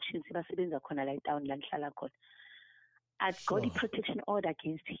sewaselokishini sebasebenza khona la town la ngihlala khona. I got a protection order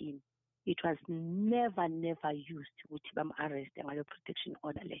against him. It was never used ukuthi bam-arrest ngalo protection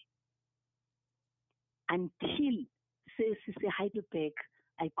order le. Until sesise Heidelberg,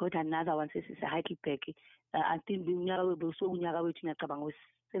 I got another one sesise Heidelberg. I think unyaka wethu ngiyacabanga was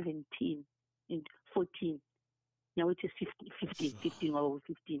 17 and 14. Now it is 15 or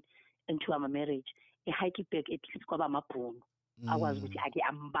 15 into our marriage. A Heidelberg at least kwaba amabhungu. Akwazi ukuthi ake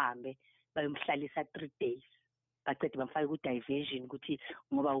ambambe bayomhlalisa 3 days. Baqede bamfaka ku-diversion ukuthi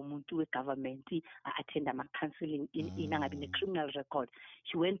ngoba umuntu we-government attend ama-counseling inangabi ne-criminal record.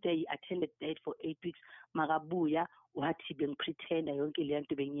 He went there, he attended that for 8 weeks. Makabuya wathi bengipretenda yonke le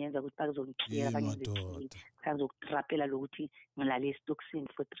nto bengiyenza ukuthi bazongiclear bazokutrapela lokuthi ngilale esitokisini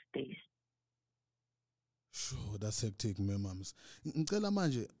for 3 days. Sure, that's hectic, mams. Ngicela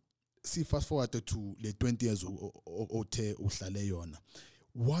manje si fast forward to le 20 years othe uhlale yona.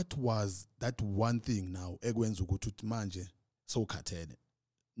 What was that one thing now ekwenza ukuthi manje sowukhathele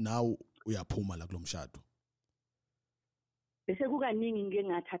now uyaphuma la kulomshado? Bese kukaningi ngike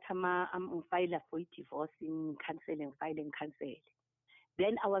ngathatha ngifile for divorce, cancel.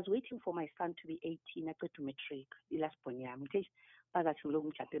 Then I was waiting for my son to be 18 aqeda matric ilast born yami. Ngithi bazathi ngiloko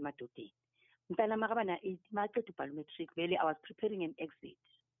ngijampe emadodeni. Mntana makaba na 8 maqeda ubhala matric vele I was preparing an exit.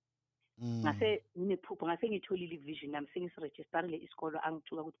 Ngase nginephupho ngase ngitholile vision nami sengisregisterile isikolo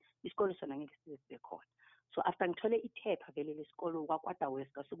angithuka ukuthi isikolo sona ngeke sibe khona. So after ngithole iThepha vele lesikolo kwaKwata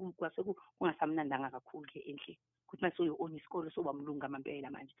West kungasamnandanga kakhulu ke endle ukuthi mase uyo own isikolo soba mlunga amampela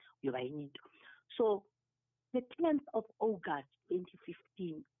manje uyoba yinye into. So the 10th of August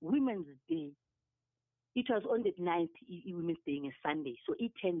 2015 Women's Day, it was on the 9th Women's Day is Sunday, so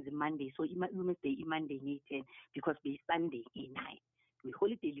it ends Monday, so Women's Day is Monday 10 because be Sunday is 9. We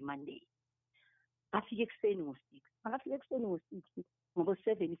holiday Monday. Afike ekuseni ngo6. Makafike ekuseni ngo6 ngoba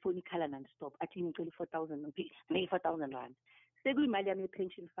 7 ifoni ikhala non-stop. Athi ngicela 4,000 rand. Sekuyimali yami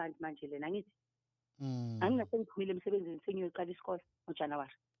pension fund manje lena ngithi. Angingasengikhulile emsebenzini sengiyoqala isikole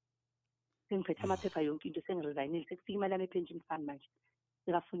ngoJanuary. Sengiphethe amaphepha yonke into sengiresignile sekufika imali yami pension fund manje.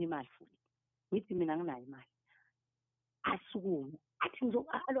 Sekafuna imali futhi. Ngithi mina nginayo imali. Asukume. Athi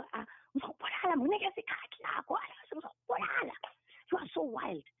ngizokubulala ngineke isikhathi lakho. Ngizokubulala. You are so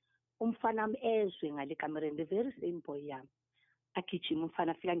wild. Umfana ezwe ngale kamereni, the very same boy yami. Agijima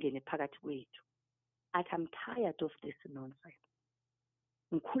umfana afika ngene phakathi kwethu. Athi I'm tired of this nonsense.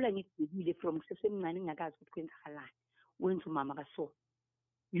 Ngikhula ngidibile from kusesemncane ngingakazi ukuthi kwenzakalani. Wenza umama kaso.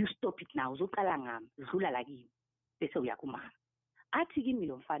 You stop it now. Uzoqala ngami. Dlula la kimi. Bese uya kumama. Athi kimi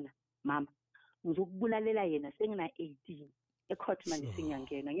lo mfana, mama, ngizokubulalela yena sengina 18. Ecourt manje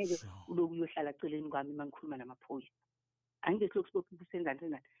sengiyangena. Ngeke uloku uyohlala eceleni kwami mangikhuluma namaphoyisa. Angeke lokho sibophe usenza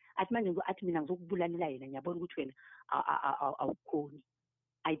njani. Athi manje athi mina ngizokubulalela yena ngiyabona ukuthi wena awukhoni.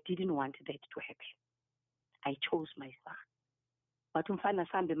 I didn't want that to happen. I chose my son. Wathi umfana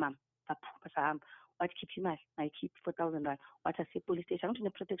sambe mama, saphuma sahamba. Wathi keep imali, I keep 4,000 rand. Wathi ase police station, angithi ne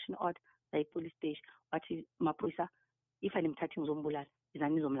protection order, say police station. Wathi maphoyisa if animthathi ngizombulala,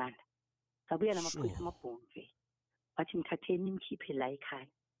 izani nizomlanda. Sabuya namaphoyisa amabhongo nje. Wathi mthatheni nimkhiphe la ekhaya.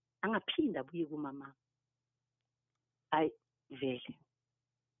 Angaphinda abuye kumama. Vele.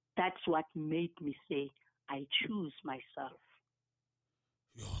 That's what made me say I choose myself.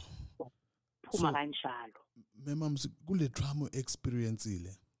 Phuma kanjalo. Mams kule drama experience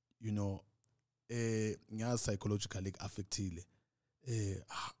ile, ngiya psychologically affectile.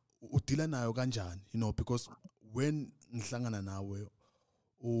 Udila nayo kanjani, because when ngihlangana nawe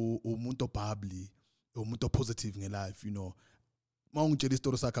umuntu bubbly, umuntu positive in life, you know, mawungitshela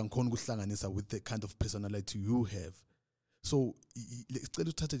isitori sakhe ngikhona ukuhlanganisa with the kind of personality you have. So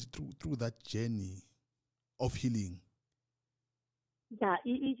let's take it through that journey of healing. Yeah,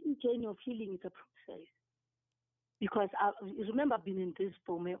 journey of healing is a process. Because I remember I've been in this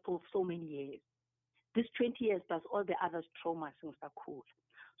for so many years. This 20 years plus all the other traumas and stuff cool.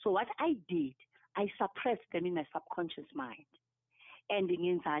 So what I did, I suppressed them in my subconscious mind. And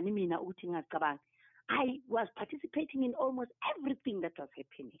I was participating in almost everything that was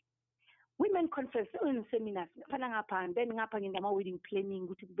happening. Women conference seminars, and then wedding planning,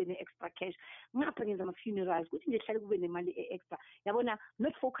 extra cash, funerals, extra.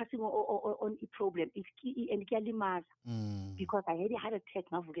 Not focusing on the problem. It's key and because I already had a tech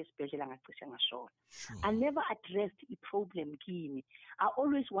I never addressed the problem. I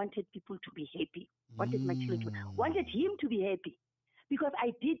always wanted people to be happy. Wanted my children, wanted him to be happy. Because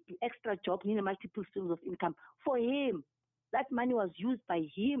I did the extra job in multiple streams of income for him. That money was used by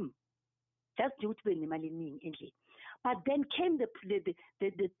him. Just due to the money. But then came the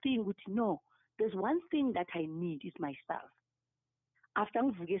thing which, no, there's one thing that I need is myself. After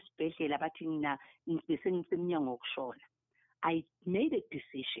I made a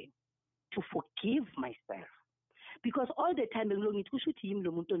decision to forgive myself. Because all the time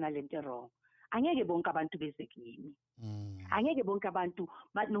wrong. Angeke bonke abantu beze kimi. Angeke bonke abantu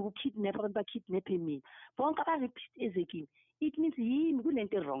bakidnap me. Bonke abarepeat eze kimi. It means yimi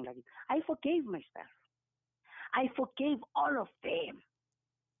kunento wrong like it. I forgave myself. I forgave all of them.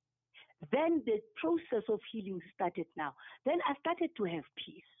 Then the process of healing started now. Then I started to have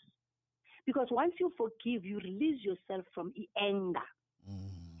peace. Because once you forgive, you release yourself from the anger.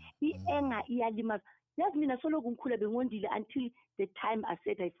 The anger iyalimaza. Yazi mina solo kungikhula bengondile until the time I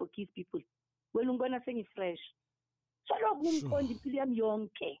said I forgive people. Well, I'm going to sing it fresh. So, Because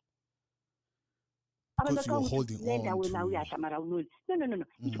you were holding on to... No.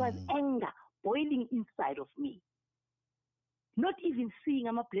 It was anger boiling inside of me. Not even seeing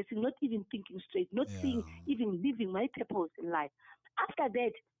I'm a blessing, not even thinking straight, not seeing, even living my purpose in life. After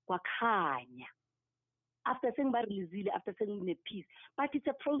that, wakanya. After saying after saying peace. But it's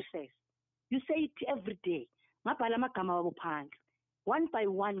a process. You say it every day. One by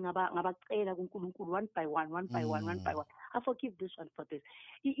one, one by one. I forgive this one for this.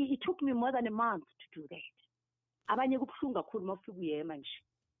 It took me more than a month to do that.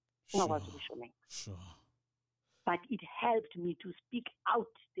 Sure. But it helped me to speak out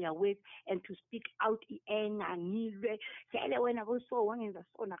their ways and to speak out when I was so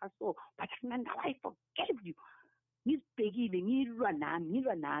but I forgave you.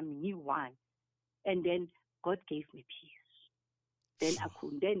 And then God gave me peace. Then I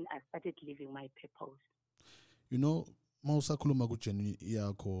started living my purpose. You know, mawusakhuluma kujourney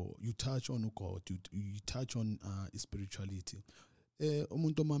yakho, you touch on God, you touch on spirituality.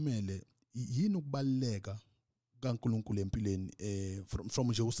 Umuntu omamele yini ukubaleka kaNkulunkulu empilweni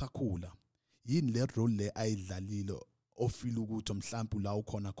from nje usakhula. Yini le role le ayidlalile ofeel ukuthi mhlawumbe la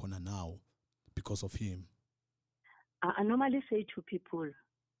ukhona khona now because of him? I normally say to people,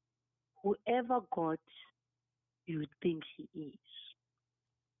 whoever God you think he is,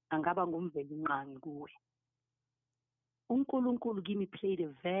 angaba ngumveli nqangi kuwe. uNkulunkulu kimi played a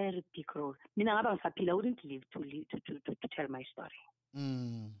very big role. Mina ngaba ngisaphila, I wouldn't live to tell my story.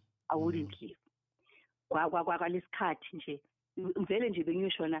 I wouldn't live. Kwalesikhathi nje ngivele nje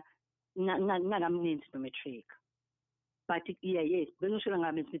bengiyishona ngingakamnenzi nometric. But yes, bengishona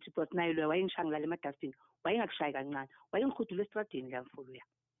ngamenzi but nayo lo wayengishangala emadustbin, wayengakushayi kancane, wayengikhudula estradini la mfulu ya.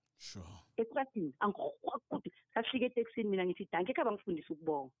 Sure. Estradini angikhokuthi safika eTaxini mina ngithi danke kaba ngifundisa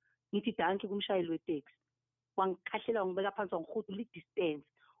ukubonga. Ngithi danke kumshayeli weTaxi. Wangikhahlela ngibeka phansi wangikhudula distance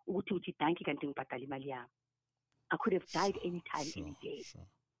ukuthi uthi danke kanti ngibhadala imali yami. I could have died anytime, any day. Sure.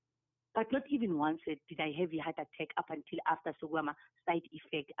 But not even once did I have a heart attack up until after Sogwama side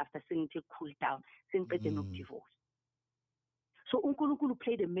effect, after saying to cool down, saying no divorce. So uNkulunkulu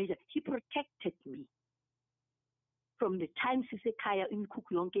played a major. He protected me from the time sisekhaya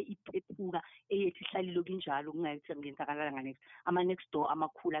imkhukhu yonke iphephuka eyethi hlalilo kinjalo kungayithi ngenzakalanga next ama next door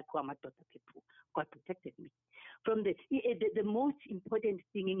amakhulu akho amadoda phephuka. God protected me from the most important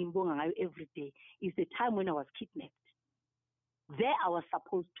thing engibonga ngayo every day is the time when I was kidnapped. There I was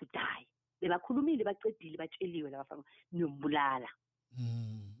supposed to die. Bebakhulumile baqedile batsheliwe labafana niyombulala.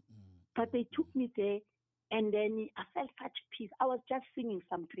 But they took me there and then I felt such peace. I was just singing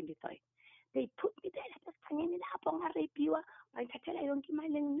Psalm 23. They put me there esithangeni lapho ngarepiwa bayithathela yonke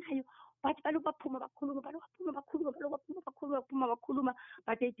imali enginayo but baphuma bakhuluma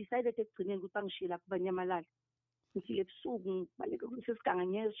but they decided ekugcineni ukuthi bangishiye lapho banyamalala. ngithi ebusuku baleke kusesiganga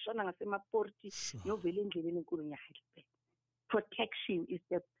ngiyeshona ngasemaporti ngiyovela endleleni enkulu ngiyahelp. Protection is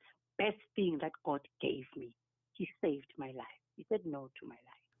the best thing that God gave me. He saved my life. He said no to my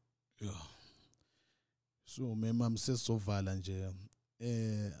life. Yeah. So mema msesovala nje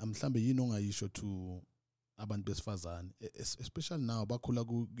mhlambe yini ongayisho to abantu besifazane especially now bakhula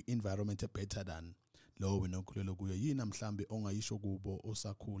ku environment better than lo wena okhulele kuyo, yini mhlambe ongayisho kubo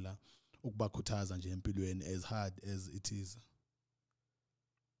osakhula ukubakhuthaza nje empilweni as hard as it is?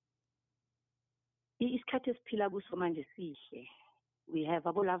 Isikhathi esiphila kuso manje sihle. We have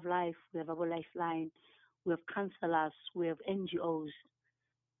Abo Love Life, we have Abo Lifeline, we have counselors, we have NGOs.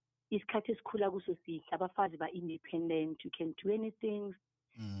 Isikhathi esikhula kuso sihle, abafazi ba-independent, you can do anything.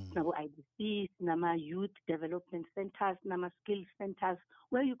 Nabo IDCs, nama youth development centers, nama skills centers,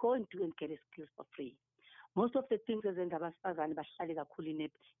 where you go and do and get a skills for free. Most of the things ezenza abasifazane bahlale kakhulu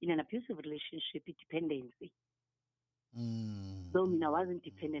in an abusive relationship, dependency. Though mina wasn't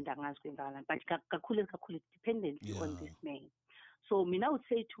dependent, but kakhulu dependency on this man. So mina would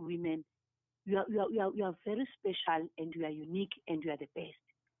say to women, you are very special and you are unique and you are the best.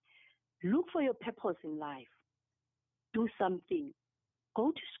 Look for your purpose in life. Do something.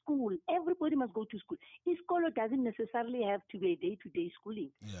 Go to school. Everybody must go to school. School doesn't necessarily have to be a day-to-day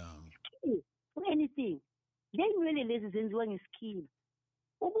schooling. Yeah. For anything. Then really lezi zenziwa ngeskill.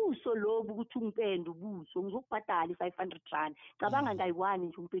 Ubuso lobu ukuthi ungipende ubuso ngizokubhadala 500 rand. Cabanga ngayi1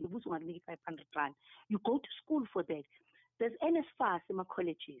 nje ungipende ubuso ungakuniki 500 rand. You go to school for that. There's NSFAS in my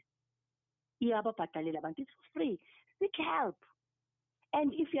colleges. Iyababhadalela abantu. It's free. Seek help.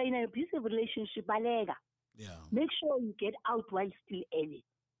 And if you're in an abusive relationship, balega. Yeah. Make sure you get out while still early.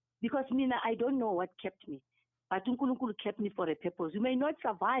 Because mina, I don't know what kept me. But uNkulunkulu kept me for a purpose. You may not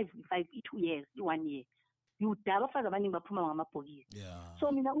survive 2 years, 1 year. You die abafazi abaningi baphuma ngamabhokisi. Yeah.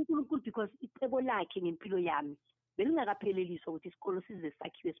 So mina uNkulunkulu, because icebo lakhe ngempilo yami belingakapheleliswa ukuthi isikolo size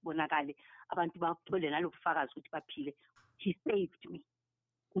sakhiwe sibonakale abantu bathole nalobufakazi ukuthi baphile. He saved me.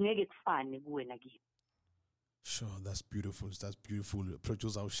 Kungeke kufane kuwena kimi. Sure, that's beautiful. That's beautiful.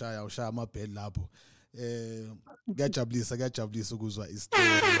 Producer awushaya amabheli lapho. Kuyajabulisa ukuzwa istory.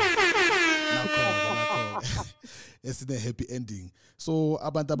 Nakho. Esine happy ending. So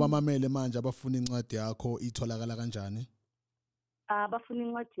abantu abamamele manje abafuna incwadi yakho itholakala kanjani? Abafuna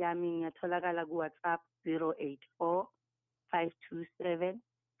incwadi yami ngiyatholakala ku WhatsApp 084 527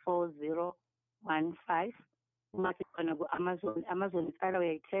 4015. Uma sikhona ku Amazon itsala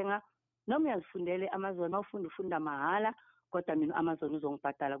uyayithenga. Noma uyazifundele Amazon ufunda mahala kodwa mina Amazon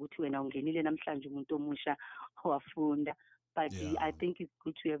uzongibhadala ukuthi wena ungenile namhlanje umuntu omusha owafunda. But I think it's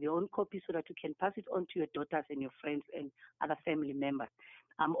good to have your own copy so that you can pass it on to your daughters and your friends and other family members.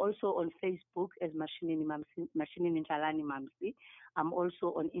 I'm also on Facebook as Mashinini Ndlalani Mamsi. I'm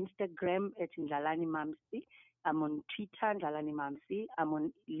also on Instagram at Ndlalani Mamsi. I'm on Twitter Ndlalani Mamsi. I'm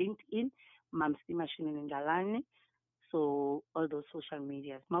on LinkedIn Mamsi Mashinini Ndlalani. So all those social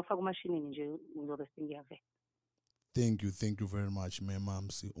medias. Thank you very much,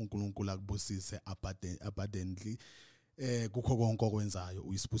 Mamsi. uNkulunkulu akubusise abundantly. Kukho konke okwenzayo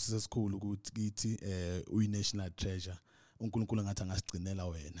uyisibusise esikhulu ukuthi kithi uyi-national treasure. uNkulunkulu ngathi angasigcinela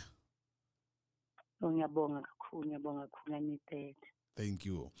wena. Ngiyabonga kakhulu nganithethe. Thank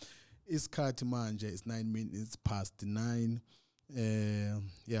you. Isikhathi manje is 9 minutes past 9.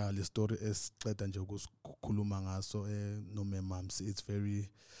 Yeah, the story esiqeda nje ukukhuluma ngaso no Mamsi, it's very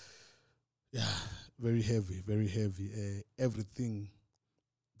very heavy. Everything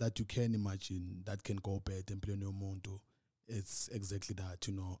that you can imagine that can go bad empilweni yomuntu, it's exactly that,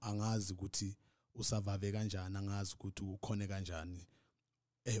 you know. Angazi ukuthi usurvive kanjani, angazi ukuthi ukhone kanjani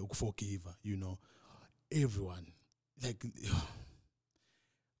ukuforgive, you know. Everyone, like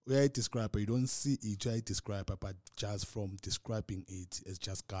where I describe it, you don't see it, I describe it, but just from describing it, it's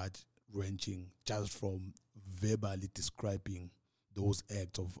just gut-wrenching, just from verbally describing those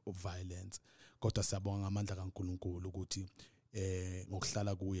acts of violence. Kodwa siyabonga amandla kaNkulunkulu ukuthi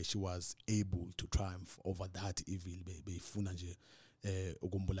ngokuhlala kuye she was able to triumph over that evil beyifuna nje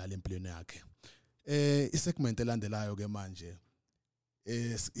ukumbulala empilweni yakhe. Isegment elandelayo ke manje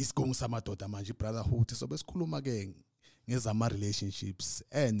isigungu samadoda manje brotherhood, so besikhuluma ke ngezama relationships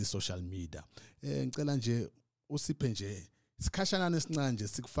and social media. Ngicela nje usiphe nje isikhashana esincane nje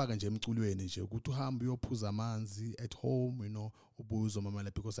sikufaka nje emculweni nje ukuthi uhambe uyophuza amanzi at home, you know, ubuzo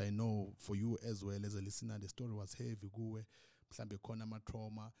mamela, because I know for you as well as a listener the story was heavy kuwe, mhlambe khona ama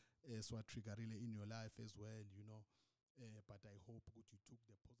trauma so triggerile in your life as well, you know, but I hope ukuthi you took the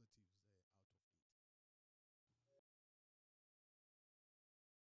positives out of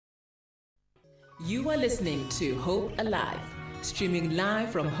it. You are listening to Hope Alive, streaming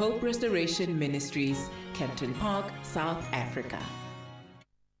live from Hope Restoration Ministries, Kempton Park, South Africa.